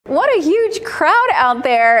What a huge crowd out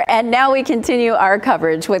there. And now we continue our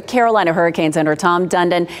coverage with Carolina Hurricanes owner Tom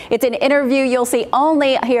Dundon. It's an interview you'll see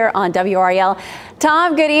only here on WRAL.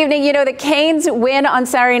 Tom, good evening. You know, the Canes win on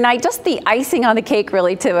Saturday night, just the icing on the cake,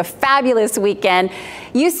 really, to a fabulous weekend.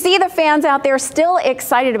 You see the fans out there still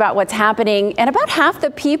excited about what's happening, and about half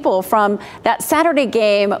the people from that Saturday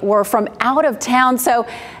game were from out of town. So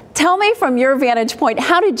tell me, from your vantage point,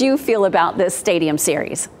 how did you feel about this stadium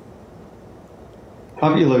series?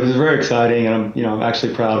 Look, it was very exciting, and I'm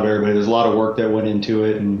actually proud of everybody. There's a lot of work that went into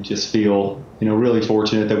it, and just feel, really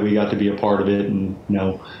fortunate that we got to be a part of it. And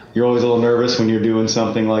you're always a little nervous when you're doing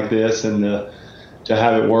something like this, and to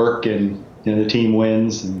have it work, and the team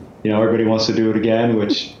wins, and everybody wants to do it again,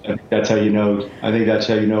 which that's how you know. I think that's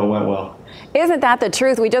how you know it went well. Isn't that the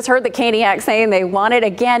truth? We just heard the Caniacs saying they want it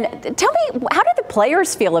again. Tell me, how did the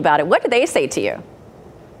players feel about it? What did they say to you?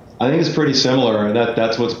 I think it's pretty similar.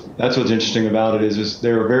 That's what's interesting about it is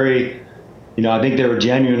they were very, I think they were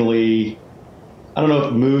genuinely, I don't know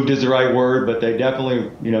if moved is the right word, but they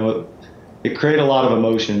definitely, it created a lot of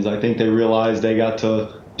emotions. I think they realized they got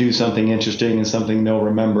to do something interesting and something they'll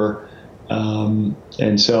remember.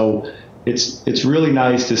 And so it's really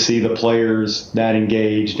nice to see the players that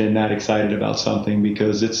engaged and that excited about something,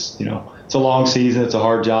 because it's a long season, it's a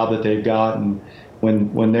hard job that they've got, and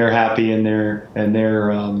when they're happy and they're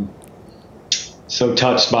so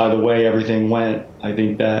touched by the way everything went, I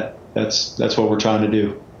think that's what we're trying to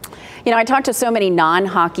do. I talked to so many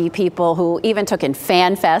non-hockey people who even took in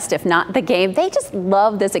Fan Fest, if not the game. They just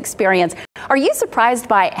love this experience. Are you surprised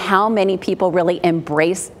by how many people really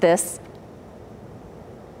embrace this?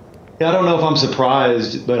 Yeah, I don't know if I'm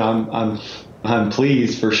surprised, but I'm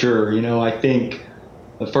pleased for sure. I think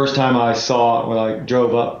the first time I saw it, when I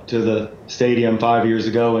drove up to the stadium 5 years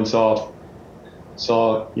ago and saw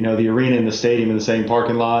the arena and the stadium in the same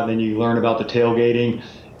parking lot, and then you learn about the tailgating,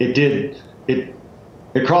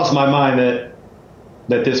 it crossed my mind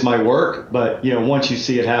that this might work. But once you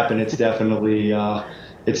see it happen, it's definitely a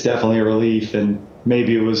relief. And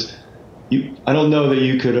maybe it was I don't know that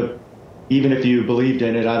you could have, even if you believed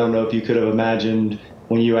in it, I don't know if you could have imagined,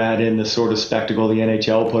 when you add in the sort of spectacle the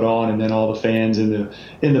NHL put on, and then all the fans in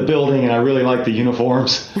the building. And I really like the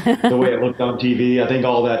uniforms, the way it looked on TV. I think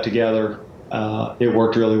all that together, it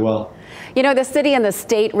worked really well. The city and the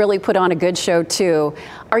state really put on a good show too.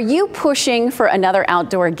 Are you pushing for another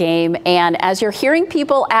outdoor game? And as you're hearing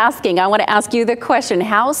people asking, I want to ask you the question: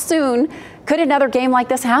 how soon could another game like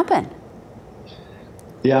this happen?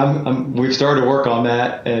 Yeah, we've started to work on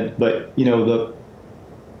that, but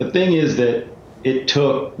the thing is that it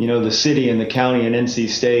took the city and the county and NC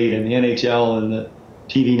State and the NHL and the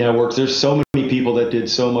TV networks. There's so many people that did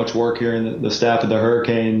so much work here, and the staff of the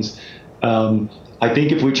Hurricanes. I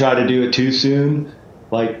think if we try to do it too soon,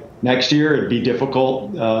 like next year, it'd be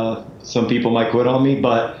difficult. Some people might quit on me,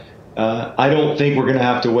 but I don't think we're going to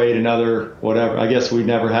have to wait another whatever. I guess we've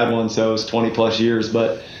never had one, so it's 20 plus years.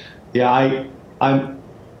 But yeah, I'm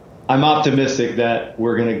optimistic that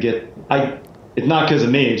we're going to get. It's not because of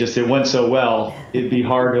me. Just it went so well. It'd be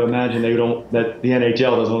hard to imagine that the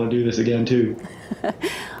NHL doesn't want to do this again too.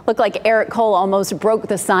 Looked like Eric Cole almost broke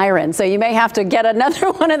the siren, so you may have to get another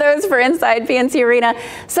one of those for inside PNC Arena.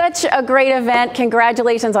 Such a great event.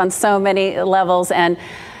 Congratulations on so many levels. And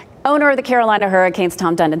owner of the Carolina Hurricanes,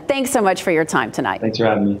 Tom Dundon, thanks so much for your time tonight. Thanks for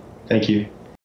having me. Thank you.